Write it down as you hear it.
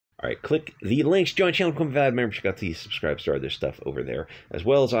All right, click the links, join channel, become a valued member, check out the subscribe, start other stuff over there, as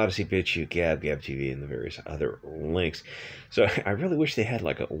well as Odyssey, Bit Chute, Gab TV, and the various other links. So I really wish they had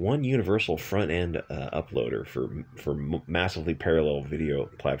like one universal front-end uploader for massively parallel video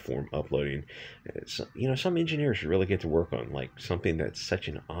platform uploading. It's, you know, some engineers should really get to work on like something that's such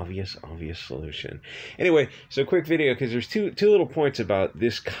an obvious solution. Anyway, so quick video because there's two little points about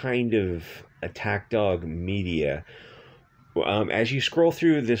this kind of attack dog media. As you scroll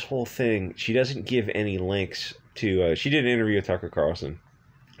through this whole thing, she doesn't give any links to... she did an interview with Tucker Carlson,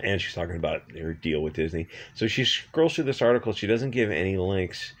 and she's talking about her deal with Disney. So she scrolls through this article. She doesn't give any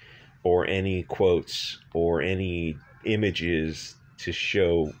links or any quotes or any images to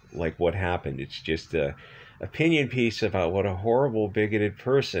show like what happened. It's just a opinion piece about what a horrible, bigoted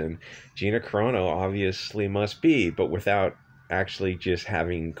person Gina Carano obviously must be, but without actually just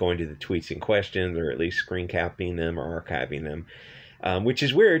going to the tweets in question, or at least screen capping them or archiving them, which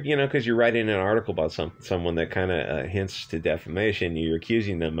is weird, you know, because you're writing an article about someone that kind of hints to defamation. You're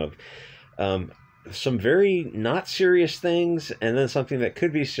accusing them of some very not serious things, and then something that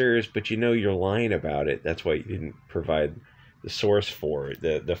could be serious, but you know you're lying about it. That's why you didn't provide the source for it.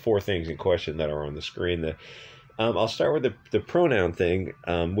 The four things in question that are on the screen. I'll start with the pronoun thing,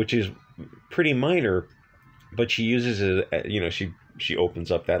 which is pretty minor. But she uses it, you know, she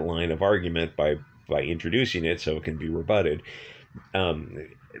opens up that line of argument by introducing it so it can be rebutted. The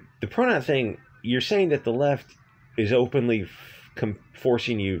pronoun thing, you're saying that the left is openly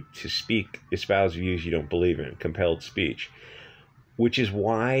forcing you to espouse views you don't believe in, compelled speech, which is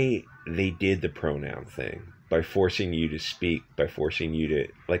why they did the pronoun thing, by forcing you to speak, by forcing you to,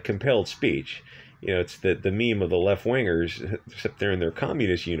 like, compelled speech. You know, it's the meme of the left-wingers, except they're in their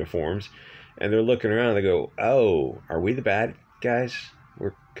communist uniforms, and they're looking around and they go, oh, are we the bad guys?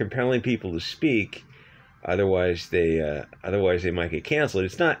 We're compelling people to speak, otherwise they might get canceled.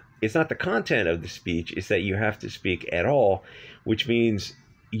 It's not the content of the speech, it's that you have to speak at all, which means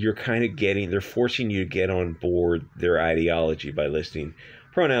you're kind of they're forcing you to get on board their ideology by listing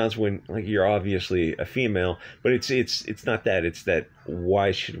pronouns when, like, you're obviously a female. But it's not that. It's that,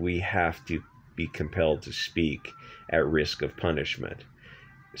 why should we have to be compelled to speak at risk of punishment?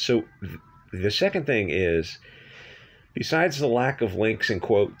 So the second thing is, besides the lack of links and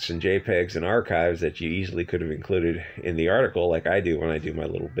quotes and JPEGs and archives that you easily could have included in the article, like I do when I do my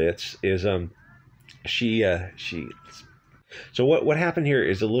little bits, is so what happened here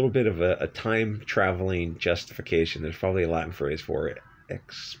is a little bit of a time traveling justification. There's probably a Latin phrase for it,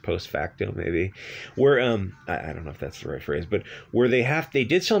 ex post facto maybe, where I don't know if that's the right phrase, but where they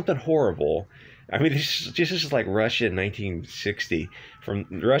did something horrible. I mean, this is like Russia in 1960. From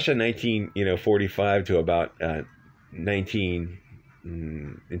Russia 1945 to about 19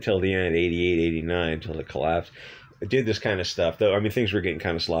 until the end, 88, 89, until it collapsed. It did this kind of stuff, though. I mean, things were getting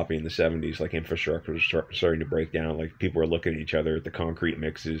kind of sloppy in the 70s. Like, infrastructure was starting to break down. Like, people were looking at each other at the concrete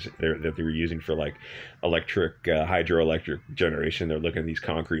mixes that they were using for, like, hydroelectric generation. They're looking at these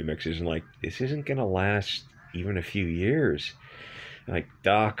concrete mixes and like, this isn't going to last even a few years. Like,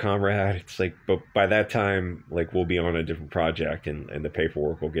 comrade, it's like, but by that time, like, we'll be on a different project and the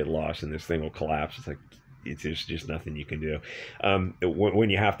paperwork will get lost and this thing will collapse. It's like, there's just nothing you can do. When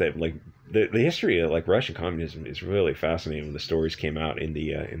you have to, like, the history of, like, Russian communism is really fascinating when the stories came out in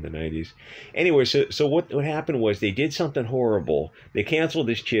the 90s. Anyway, so what happened was they did something horrible. They canceled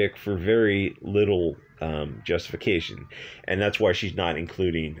this chick for very little justification, and that's why she's not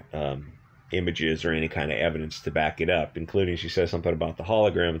including images or any kind of evidence to back it up, including she says something about the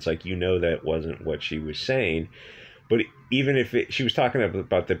hologram. It's like, you know, that wasn't what she was saying. But even if she was talking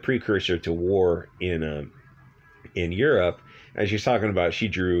about the precursor to war in Europe, and she's talking about, she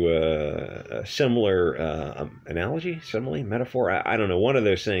drew a similar simile, metaphor, I don't know, one of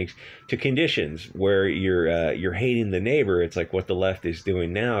those things, to conditions where you're hating the neighbor. It's like what the left is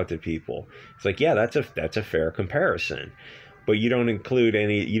doing now to people. It's like, yeah, that's a fair comparison. But you don't include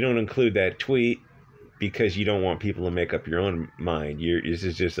that tweet because you don't want people to make up your own mind. This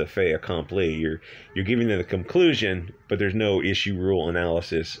is just a fait accompli. You're giving them the conclusion, but there's no issue, rule,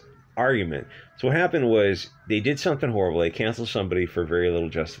 analysis, argument. So what happened was they did something horrible. They canceled somebody for very little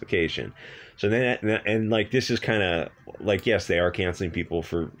justification. So then, and like, this is kind of like, yes, they are canceling people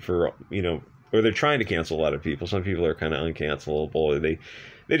for you know, or they're trying to cancel a lot of people. Some people are kind of uncancelable.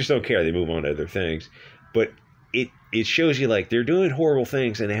 They just don't care. They move on to other things. But it shows you, like, they're doing horrible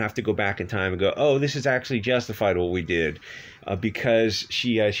things and they have to go back in time and go, oh, this is actually justified what we did, because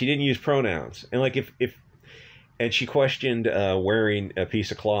she didn't use pronouns. And like, and she questioned wearing a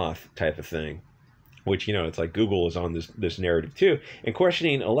piece of cloth type of thing, which, you know, it's like Google is on this narrative too. And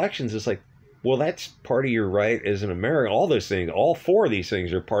questioning elections is like, Well, that's part of your right as an American. All those things, all four of these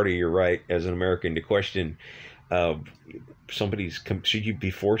things are part of your right as an American to question uh, should you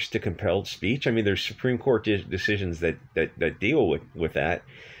be forced to compelled speech? I mean, there's Supreme Court decisions that deal with that,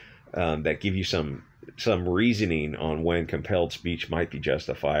 that give you some reasoning on when compelled speech might be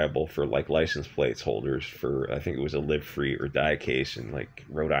justifiable for like license plates holders for, I think it was a live free or die case in like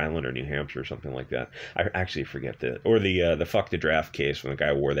Rhode Island or New Hampshire or something like that. I actually forget the fuck the draft case when the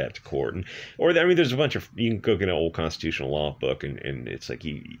guy wore that to court. I mean, there's a bunch of, you can go get an old constitutional law book and it's like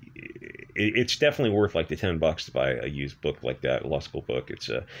it's definitely worth like the $10 to buy a used book like that, a law school book. It's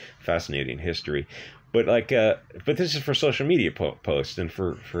a fascinating history. But but this is for social media posts and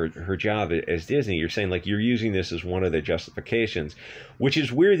for her job as Disney. You're saying like you're using this as one of the justifications, which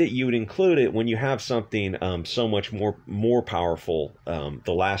is weird that you would include it when you have something so much more powerful.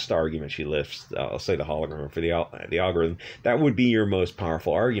 The last argument she lists, I'll say the hologram for the algorithm, that would be your most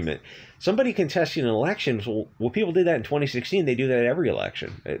powerful argument. Somebody contesting an election, well, people did that in 2016. They do that at every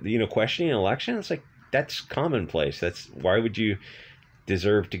election. Questioning an election, it's like that's commonplace. Why would you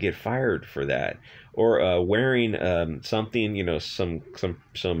deserve to get fired for that? Or wearing something, some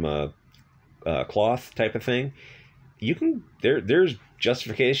cloth type of thing. You can there's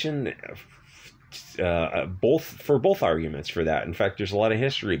justification for both arguments for that. In fact, there's a lot of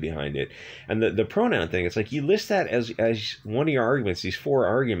history behind it. And the pronoun thing, it's like you list that as one of your arguments, these four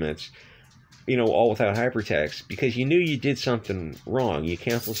arguments, all without hypertext, because you knew you did something wrong. You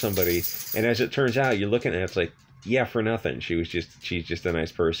canceled somebody, and as it turns out, you're looking at it, it's like, yeah, for nothing. She's just a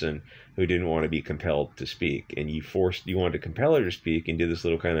nice person who didn't want to be compelled to speak, and you wanted to compel her to speak and do this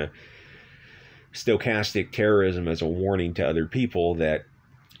little kind of stochastic terrorism as a warning to other people that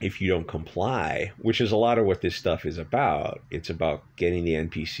if you don't comply, which is a lot of what this stuff is about, it's about getting the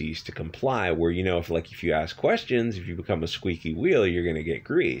NPCs to comply, where if you ask questions, if you become a squeaky wheel, you're going to get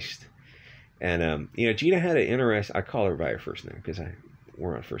greased. And Gina had an interesting, I call her by her first name because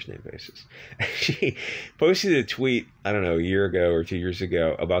we're on a first name basis. She posted a tweet, I don't know, a year ago or 2 years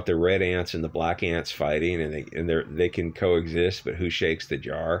ago about the red ants and the black ants fighting, and they can coexist, but who shakes the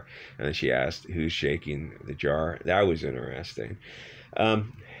jar? And then she asked, who's shaking the jar? That was interesting.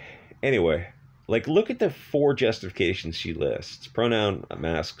 Anyway, look at the four justifications she lists: pronoun,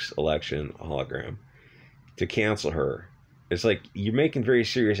 masks, election, hologram, to cancel her. It's like you're making very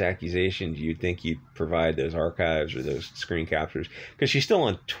serious accusations. You'd think you'd provide those archives or those screen captures, because she's still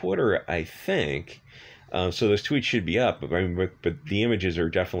on Twitter, I think. So those tweets should be up. But the images are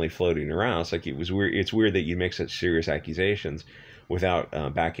definitely floating around. It's like it's weird that you make such serious accusations without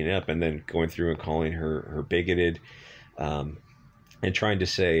backing it up, and then going through and calling her bigoted, and trying to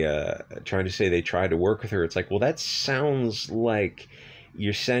say they tried to work with her. It's like, well, that sounds like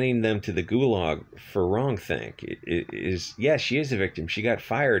you're sending them to the gulag for wrongthink. Yes, she is a victim. She got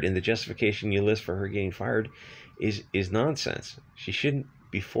fired, and the justification you list for her getting fired is nonsense. She shouldn't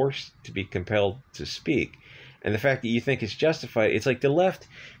be forced to be compelled to speak. And the fact that you think it's justified, it's like the left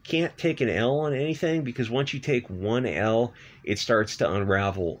can't take an L on anything, because once you take one L, it starts to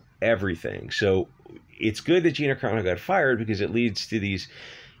unravel everything. So it's good that Gina Carano got fired, because it leads to these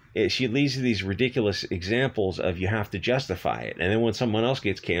ridiculous examples of you have to justify it. And then when someone else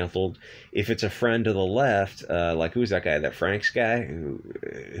gets canceled, if it's a friend of the left, like who's that guy, that Franks guy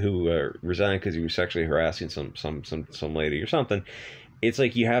who resigned because he was sexually harassing some lady or something, it's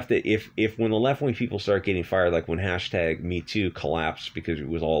like you have to, if when the left-wing people start getting fired, like when #MeToo collapsed because it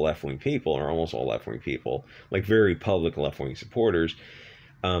was all left-wing people, or almost all left-wing people, like very public left-wing supporters,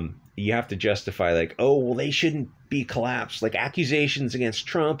 you have to justify, like, oh, well, they shouldn't be collapsed. Like, accusations against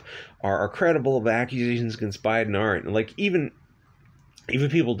Trump are credible, but accusations against Biden aren't. And like, even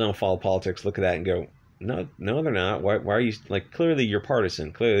people don't follow politics look at that and go, no, they're not. Why are you, like, clearly you're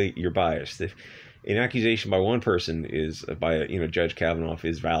partisan, clearly you're biased. If an accusation by one person is by Judge Kavanaugh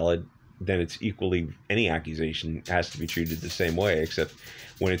is valid, then it's equally, any accusation has to be treated the same way, except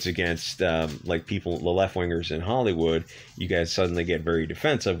when it's against like people, the left-wingers in Hollywood, you guys suddenly get very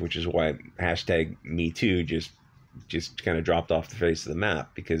defensive, which is why #MeToo just kind of dropped off the face of the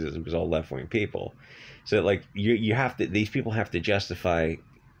map, because it was all left-wing people. So like you have to, these people have to justify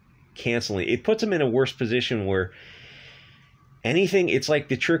canceling. It puts them in a worse position where anything, it's like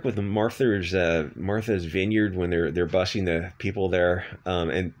the trick with Martha's Vineyard when they're busing the people there,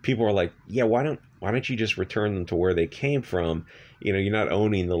 and people are like, yeah, why don't you just return them to where they came from? You're not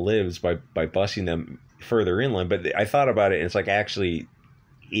owning the libs by busing them further inland. But I thought about it, and it's like, actually,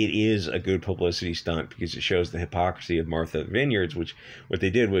 it is a good publicity stunt, because it shows the hypocrisy of Martha Vineyards, which what they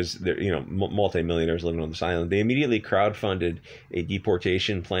did was, multimillionaires living on this island. They immediately crowdfunded a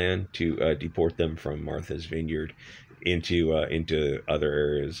deportation plan to deport them from Martha's Vineyard into other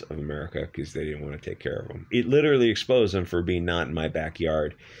areas of America because they didn't want to take care of them. It literally exposed them for being not in my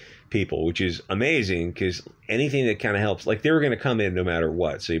backyard people, which is amazing because anything that kind of helps, like they were going to come in no matter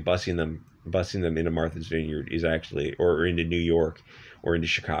what. So busing them into Martha's Vineyard is actually, or into New York or into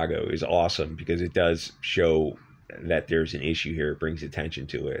Chicago, is awesome because it does show that there's an issue here. It brings attention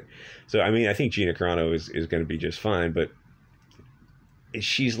to it. So, I mean, I think Gina Carano is going to be just fine, but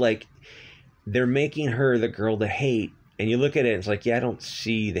she's like, they're making her the girl to hate. And you look at it and it's like, yeah, I don't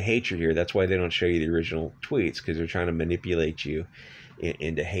see the hatred here. That's why they don't show you the original tweets, because they're trying to manipulate you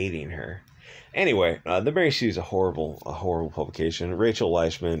into hating her. Anyway, the Bit Chute is a horrible publication. Rachel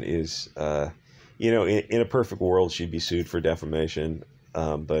Leishman is, in a perfect world, she'd be sued for defamation.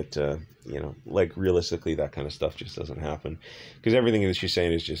 But like realistically, that kind of stuff just doesn't happen because everything that she's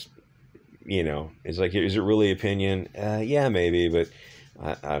saying is just, it's like, is it really opinion? Yeah, maybe, but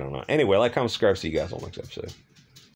I don't know. Anyway, like, comment, subscribe. See you guys on the next episode.